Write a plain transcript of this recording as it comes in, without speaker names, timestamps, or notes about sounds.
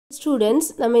Students,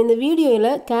 நம்ம இந்த வீடியோல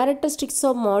characteristics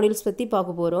of modules பத்தி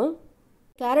பார்க்க போறோம்.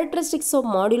 Characteristics of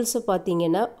modules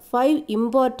பாத்தீங்கன்னா 5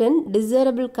 important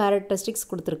desirable characteristics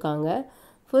கொடுத்திருக்காங்க.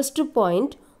 First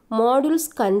point, modules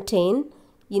contain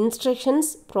instructions,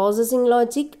 processing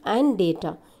logic and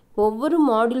data. ஒவ்வொரு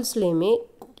modules-லயுமே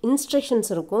instructions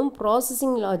இருக்கும்,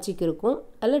 processing logic இருக்கும்,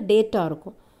 அல்ல data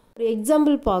இருக்கும். ஒரு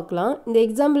எக்ஸாம்பிள் பார்க்கலாம். இந்த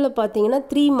எக்ஸாம்பிள்ல பாத்தீங்கன்னா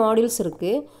 3 modules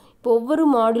இருக்கு. இப்போ ஒவ்வொரு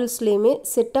மாடியூல்ஸ்லேயுமே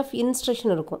செட் ஆஃப்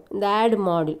இன்ஸ்ட்ரக்ஷன் இருக்கும். இந்த ஆட்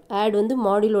மாடியூல், ஆட் வந்து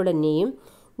மாடியூலோட நேம்.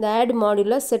 இந்த add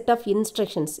மாடியூலில் set of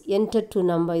instructions, enter to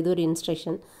number, இது ஒரு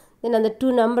இன்ஸ்ட்ரக்ஷன். தென் அந்த 2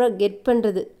 நம்பரை கெட்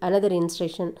பண்ணுறது அனதர்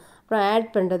இன்ஸ்ட்ரக்ஷன். அப்புறம் ஆட்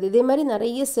பண்ணுறது, இதே மாதிரி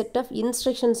நிறைய செட் ஆஃப்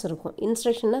இன்ஸ்ட்ரக்ஷன்ஸ் இருக்கும்.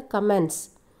 இன்ஸ்ட்ரக்ஷன்னா கமெண்ட்ஸ்.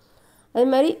 அதே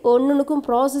மாதிரி ஒன்றுக்கும்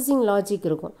ப்ராசஸிங் லாஜிக்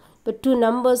இருக்கும். இப்போ 2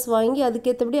 நம்பர்ஸ் வாங்கி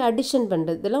அதுக்கேற்றபடி அடிஷன்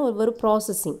பண்ணுறது, இதெல்லாம் ஒரு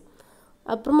ப்ராசஸிங்.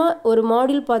 அப்புறமா ஒரு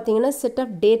மாடியூல் பார்த்தீங்கன்னா செட்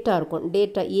ஆஃப் டேட்டா இருக்கும்.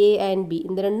 டேட்டா ஏ அண்ட் பி,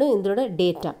 இந்த ரெண்டும் இதோட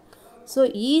டேட்டா. ஸோ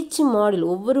ஈச் மாடியூல்,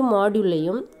 ஒவ்வொரு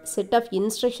மாடியூல்லையும் செட் ஆஃப்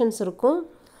இன்ஸ்ட்ரக்ஷன்ஸ் இருக்கும்.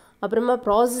 அப்புறமா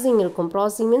ப்ராசஸிங் இருக்கும்.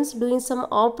 Processing means doing some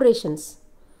operations.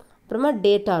 அப்புறமா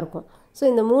டேட்டா இருக்கும். ஸோ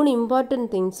இந்த 3 இம்பார்ட்டன்ட்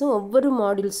திங்ஸும் ஒவ்வொரு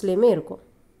மாடியூல்ஸ்லேயுமே இருக்கும்.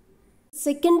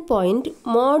 Second point,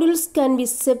 modules can be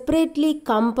separately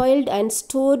compiled and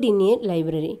stored in A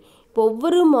library. இப்போ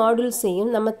ஒவ்வொரு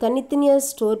மாடியூல்ஸையும் நம்ம தனித்தனியாக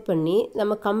ஸ்டோர் பண்ணி,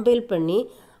 நம்ம கம்பைல் பண்ணி,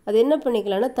 அது என்ன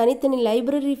பண்ணிக்கலாம்னா தனித்தனி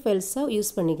லைப்ரரி ஃபைல்ஸாக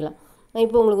யூஸ் பண்ணிக்கலாம். நான்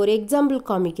இப்போ உங்களுக்கு ஒரு எக்ஸாம்பிள்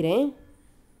காமிக்கிறேன்.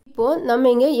 இப்போது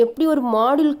நம்ம இங்கே எப்படி ஒரு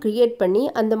மாடியூல் க்ரியேட் பண்ணி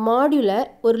அந்த மாடியூலை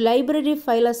ஒரு லைப்ரரி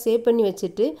ஃபைலாக சேவ் பண்ணி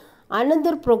வச்சுட்டு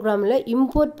அனதர் ப்ரோக்ராமில்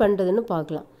இம்போர்ட் பண்ணுறதுன்னு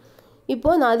பார்க்கலாம்.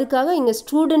 இப்போது நான் அதுக்காக இங்கே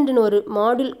ஸ்டூடெண்ட்னு ஒரு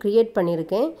மாடியூல் க்ரியேட்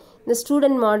பண்ணியிருக்கேன். இந்த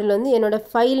ஸ்டூடெண்ட் மாடியூல் வந்து என்னோடய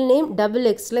ஃபைல் நேம்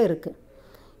XXXல் இருக்குது.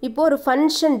 இப்போது ஒரு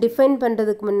ஃபங்க்ஷன் டிஃபைன்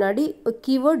பண்ணுறதுக்கு முன்னாடி ஒரு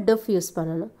கீவேர்ட் டெஃப் யூஸ்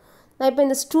பண்ணணும். நான் இப்போ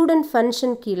இந்த ஸ்டூடெண்ட்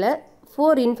ஃபங்க்ஷன் கீழே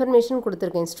 4 இன்ஃபர்மேஷன்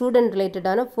கொடுத்துருக்கேன். ஸ்டூடெண்ட்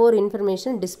ரிலேட்டடான 4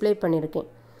 இன்ஃபர்மேஷன் டிஸ்பிளே பண்ணியிருக்கேன்.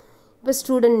 இப்போ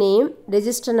student name,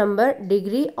 register number,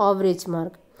 degree, average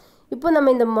mark. இப்போ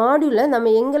நம்ம இந்த மாடியூலை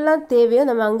நம்ம எங்கெல்லாம் தேவையோ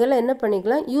நம்ம அங்கெல்லாம் என்ன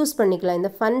பண்ணிக்கலாம், யூஸ் பண்ணிக்கலாம்.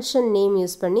 இந்த ஃபங்க்ஷன் நேம்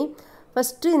யூஸ் பண்ணி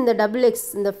ஃபஸ்ட்டு இந்த XX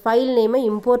இந்த ஃபைல் நேமை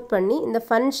இம்போர்ட் பண்ணி இந்த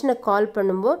ஃபங்க்ஷனை கால்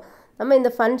பண்ணும்போது நம்ம இந்த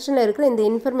ஃபங்க்ஷனில் இருக்கிற இந்த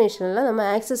இன்ஃபர்மேஷனெல்லாம் நம்ம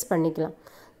ஆக்சஸ் பண்ணிக்கலாம்.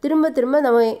 திரும்ப திரும்ப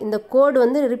நம்ம இந்த கோடு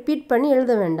வந்து ரிப்பீட் பண்ணி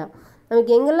எழுத வேண்டாம்.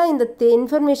 நமக்கு எங்கெல்லாம் இந்த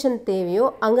இன்ஃபர்மேஷன் தேவையோ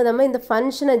அங்கே நம்ம இந்த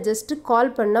ஃபங்க்ஷனை ஜஸ்ட்டு கால்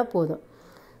பண்ணால் போதும்.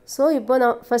 ஸோ இப்போ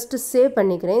நான் ஃபஸ்ட்டு சேவ்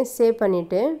பண்ணிக்கிறேன். சேவ்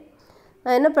பண்ணிவிட்டு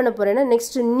நான் என்ன பண்ண போகிறேன்னா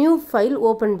நெக்ஸ்ட்டு நியூ ஃபைல்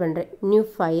ஓப்பன் பண்ணுறேன். New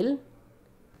file.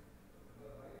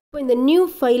 இப்போ இந்த நியூ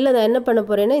ஃபைலில் நான் என்ன பண்ண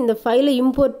போகிறேன்னா இந்த ஃபைலை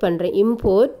இம்போர்ட் பண்ணுறேன்.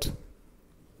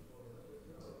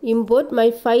 இம்போர்ட் மை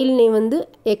ஃபைல் நேம் வந்து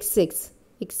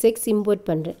XX இம்போர்ட்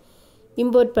பண்ணுறேன்.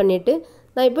 இம்போர்ட் பண்ணிவிட்டு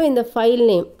நான் இப்போ இந்த ஃபைல்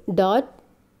நேம் டாட்,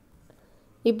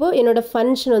 இப்போது என்னோடய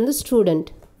ஃபங்க்ஷன் வந்து ஸ்டூடெண்ட்.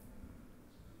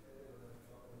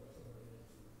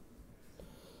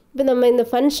 இப்போ நம்ம இந்த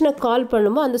ஃபங்க்ஷனை கால்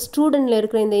பண்ணும்போது அந்த ஸ்டூடெண்ட்டில்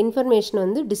இருக்கிற இந்த இன்ஃபர்மேஷன்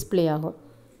வந்து டிஸ்பிளே ஆகும்.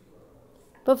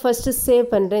 இப்போ ஃபஸ்ட்டு சேவ்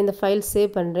பண்ணுறேன். இந்த ஃபைல் சேவ்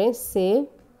பண்ணுறேன். சேவ்.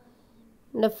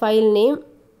 இந்த ஃபைல் நேம்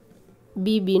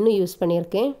பிபின்னு யூஸ்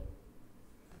பண்ணியிருக்கேன்.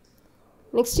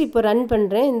 நெக்ஸ்ட் இப்போ ரன்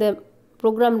பண்ணுறேன். இந்த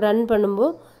ப்ரோக்ராம் ரன்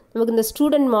பண்ணும்போது நமக்கு இந்த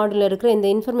ஸ்டூடெண்ட் மாடியூலில் இருக்கிற இந்த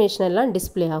இன்ஃபர்மேஷன் எல்லாம்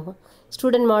டிஸ்பிளே ஆகும்.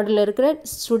 ஸ்டூடெண்ட் மாடியூலில் இருக்கிற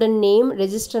student name,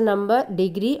 register number,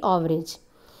 degree, average.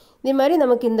 இதே மாதிரி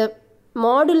நமக்கு இந்த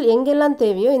மாடியூல் எங்கெல்லாம்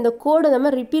தேவையோ இந்த கோடை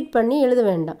நம்ம ரிப்பீட் பண்ணி எழுத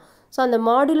வேண்டாம். ஸோ அந்த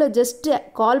மாடியூலை ஜஸ்ட்டு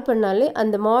கால் பண்ணாலே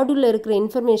அந்த மாடியூலில் இருக்கிற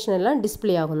இன்ஃபர்மேஷன் எல்லாம்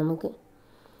டிஸ்பிளே ஆகும் நமக்கு.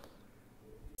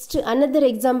 நெக்ஸ்ட்டு அனதர்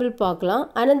எக்ஸாம்பிள் பார்க்கலாம்.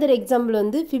 அனதர் எக்ஸாம்பிள்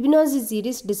வந்து ஃபிபனாச்சி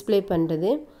சீரீஸ் டிஸ்பிளே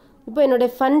பண்ணுறது. இப்போ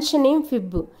என்னோடய ஃபங்க்ஷன் நேம்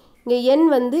ஃபிப்பு. இங்கே என்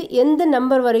வந்து எந்த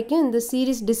நம்பர் வரைக்கும் இந்த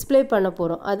சீரீஸ் டிஸ்பிளே பண்ண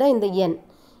போகிறோம், அதான் இந்த என்.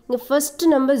 இங்கே ஃபஸ்ட்டு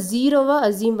நம்பர் 0வாக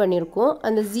அசியூம் பண்ணியிருக்கோம்.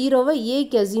 அந்த 0வை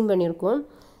ஏக்கு அசியூம் பண்ணியிருக்கோம்.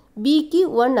 பிக்கு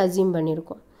 1 அசியூம்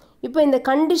பண்ணியிருக்கோம். இப்போ இந்த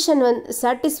கண்டிஷன் வந்து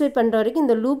சாட்டிஸ்ஃபை பண்ணுற வரைக்கும்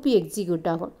இந்த லூப்பு எக்ஸிக்யூட்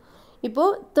ஆகும்.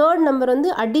 இப்போது தேர்ட் நம்பர்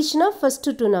வந்து அடிஷனாக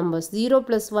ஃபஸ்ட்டு 2 நம்பர்ஸ் 0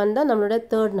 + 1 தான் நம்மளோட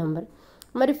தேர்ட் நம்பர்.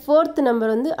 அது மாதிரி ஃபோர்த்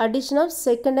நம்பர் வந்து addition of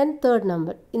second and third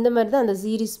number. இந்த மாதிரி தான் அந்த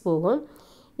சீரீஸ் போகும்.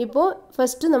 இப்போது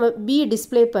ஃபஸ்ட்டு நம்ம பி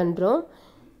டிஸ்பிளே பண்ணுறோம்.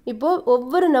 இப்போது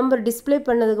ஒவ்வொரு நம்பர் டிஸ்பிளே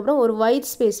பண்ணதுக்கப்புறம் ஒரு ஒயிட்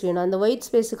ஸ்பேஸ் வேணும். அந்த ஒயிட்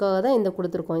ஸ்பேஸுக்காக தான் இந்த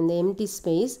கொடுத்துருக்கோம், இந்த எம்டி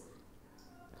ஸ்பேஸ்.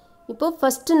 இப்போது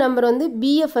ஃபஸ்ட்டு நம்பர் வந்து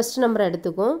பியை ஃபஸ்ட்டு நம்பரை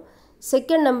எடுத்துக்கும்.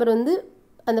 செகண்ட் நம்பர் வந்து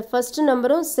அந்த ஃபஸ்ட்டு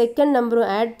நம்பரும் செகண்ட் நம்பரும்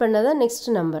ஆட் பண்ணதான் நெக்ஸ்ட்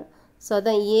நம்பர். ஸோ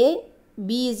அதான் ஏ,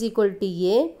 B =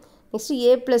 A. Next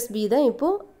A + B தான்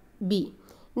இப்போது பி.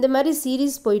 இந்த மாதிரி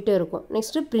சீரீஸ் போயிட்டே இருக்கும்.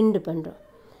 நெக்ஸ்ட்டு பிரிண்ட் பண்ணுறோம்.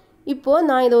 இப்போது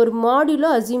நான் இதை ஒரு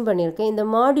மாடியூலாக அசியூம் பண்ணியிருக்கேன். இந்த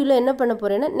மாடியூலை என்ன பண்ண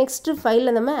போகிறேன்னா நெக்ஸ்ட்டு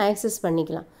ஃபைலில் நம்ம ஆக்சஸ்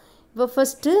பண்ணிக்கலாம். இப்போ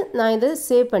ஃபஸ்ட்டு நான் இதை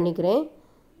சேவ் பண்ணிக்கிறேன்.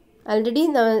 ஆல்ரெடி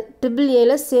நான்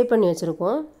AAAல சேவ் பண்ணி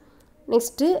வச்சுருக்கோம்.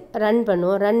 நெக்ஸ்ட்டு ரன்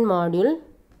பண்ணுவோம். Run module.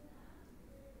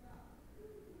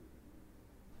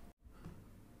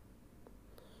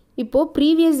 இப்போது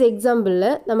ப்ரீவியஸ்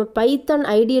எக்ஸாம்பிளில் நம்ம பைத்தான்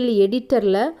ஐடியல்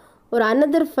எடிட்டரில் ஒரு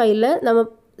அனதர் ஃபைலை நம்ம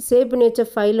சேவ் பண்ணி வச்ச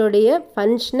ஃபைலோடைய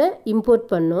ஃபங்க்ஷனை இம்போர்ட்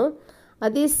பண்ணோம்.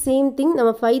 அதே சேம் திங்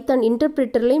நம்ம பைத்தான்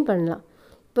இன்டர்பிரிட்டர்லையும் பண்ணலாம்.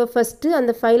 இப்போ ஃபஸ்ட்டு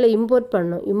அந்த ஃபைலை இம்போர்ட்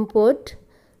பண்ணோம். இம்போர்ட்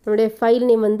நம்முடைய ஃபைல்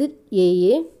நேம் வந்து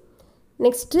ஏஏ.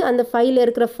 நெக்ஸ்ட்டு அந்த ஃபைலில்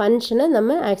இருக்கிற ஃபங்க்ஷனை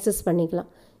நம்ம ஆக்சஸ் பண்ணிக்கலாம்.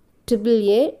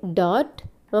 AAA டாட்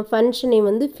நம்ம ஃபங்க்ஷன் நேம்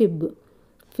வந்து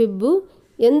ஃபிப்பு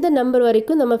எந்த நம்பர்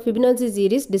வரைக்கும் நம்ம ஃபிபனாச்சி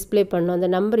சீரீஸ் டிஸ்பிளே பண்ணோம் அந்த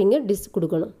நம்பர் இங்கே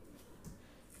கொடுக்கணும்.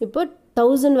 இப்போ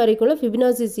 1000 வரைக்கும்ல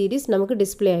ஃபிபனாச்சி சீரீஸ் நமக்கு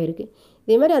டிஸ்பிளே ஆகிருக்கு.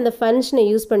 இதே மாதிரி அந்த ஃபங்க்ஷனை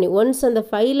யூஸ் பண்ணி ஒன்ஸ் அந்த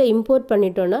ஃபைலை இம்போர்ட்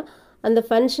பண்ணிட்டோன்னா அந்த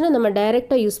ஃபங்க்ஷனை நம்ம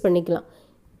டைரெக்டாக யூஸ் பண்ணிக்கலாம்.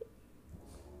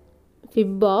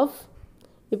 ஃபிப் ஆஃப்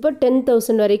இப்போ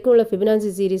 10,000 வரைக்கும் உள்ள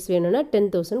ஃபிபனாச்சி சீரீஸ் வேணும்னா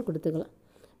 10,000 கொடுத்துக்கலாம்.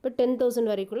 இப்போ 10,000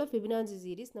 வரைக்குள்ள ஃபிபனாச்சி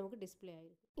சீரீஸ் நமக்கு டிஸ்பிளே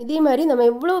ஆகிருக்கு. இதே மாதிரி நம்ம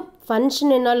எவ்வளோ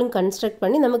ஃபங்க்ஷன் என்னாலும் கன்ஸ்ட்ரக்ட்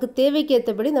பண்ணி நமக்கு தேவைக்கு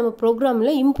ஏற்றபடி நம்ம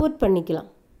ப்ரோக்ராமில் இம்போர்ட் பண்ணிக்கலாம்.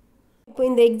 இப்போ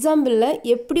இந்த எக்ஸாம்பிளில்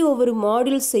எப்படி ஒவ்வொரு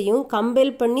மாடியூல்ஸையும்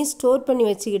கம்பைல் பண்ணி ஸ்டோர் பண்ணி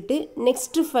வச்சுக்கிட்டு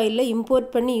நெக்ஸ்ட்டு ஃபைலில் இம்போர்ட்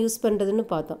பண்ணி யூஸ் பண்ணுறதுன்னு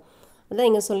பார்த்தோம். அதான்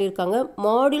இங்கே சொல்லியிருக்காங்க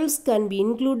modules can be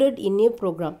included in A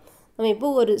program. நம்ம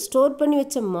இப்போது ஒரு ஸ்டோர் பண்ணி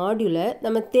வச்ச மாடியூலை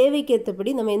நம்ம தேவைக்கு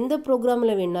ஏற்றபடி நம்ம எந்த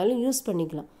ப்ரோக்ராமில் வேணாலும் யூஸ்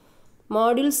பண்ணிக்கலாம்.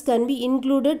 Modules can be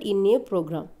included in A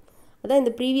program. அதான்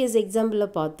இந்த ப்ரீவியஸ்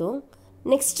எக்ஸாம்பிளில் பார்த்தோம்.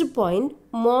 Next point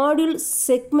module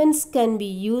segments can be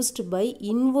used by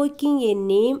invoking A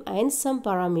name and some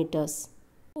parameters.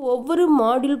 ஒவ்வொரு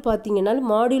மாடியூல் பார்த்தீங்கன்னாலும்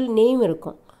மாடியூல் நேம்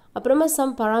இருக்கும், அப்புறமா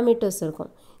சம் பராமீட்டர்ஸ் இருக்கும்.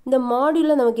 இந்த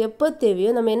மாடியூலில் நமக்கு எப்போ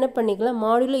தேவையோ நம்ம என்ன பண்ணிக்கலாம்,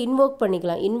 மாடியூலை இன்வோக்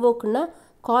பண்ணிக்கலாம். இன்வோக்னா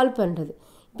கால் பண்ணுறது.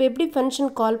 இப்போ எப்படி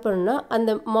ஃபங்க்ஷன் கால் பண்ணணும்னா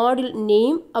அந்த மாடியூல்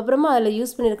நேம் அப்புறமா அதில்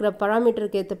யூஸ் பண்ணியிருக்கிற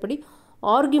பராமீட்டருக்கு ஏற்றபடி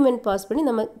ஆர்குமெண்ட் பாஸ் பண்ணி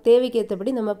நம்ம தேவைக்கு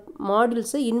ஏற்றபடி நம்ம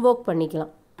மாடியூல்ஸை இன்வோக்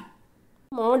பண்ணிக்கலாம்.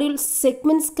 Module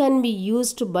segments can be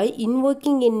used by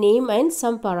invoking a name and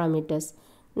some parameters.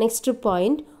 Next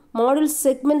point, module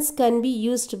segments can be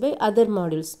used by other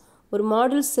modules. ஒரு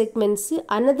module segments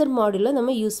another module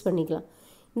நம்ம யூஸ் பண்ணிக்கலாம்.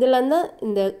 இதெல்லாம் தான்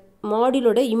இந்த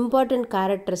மாடியூலோட important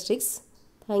characteristics.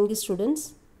 Thank you students.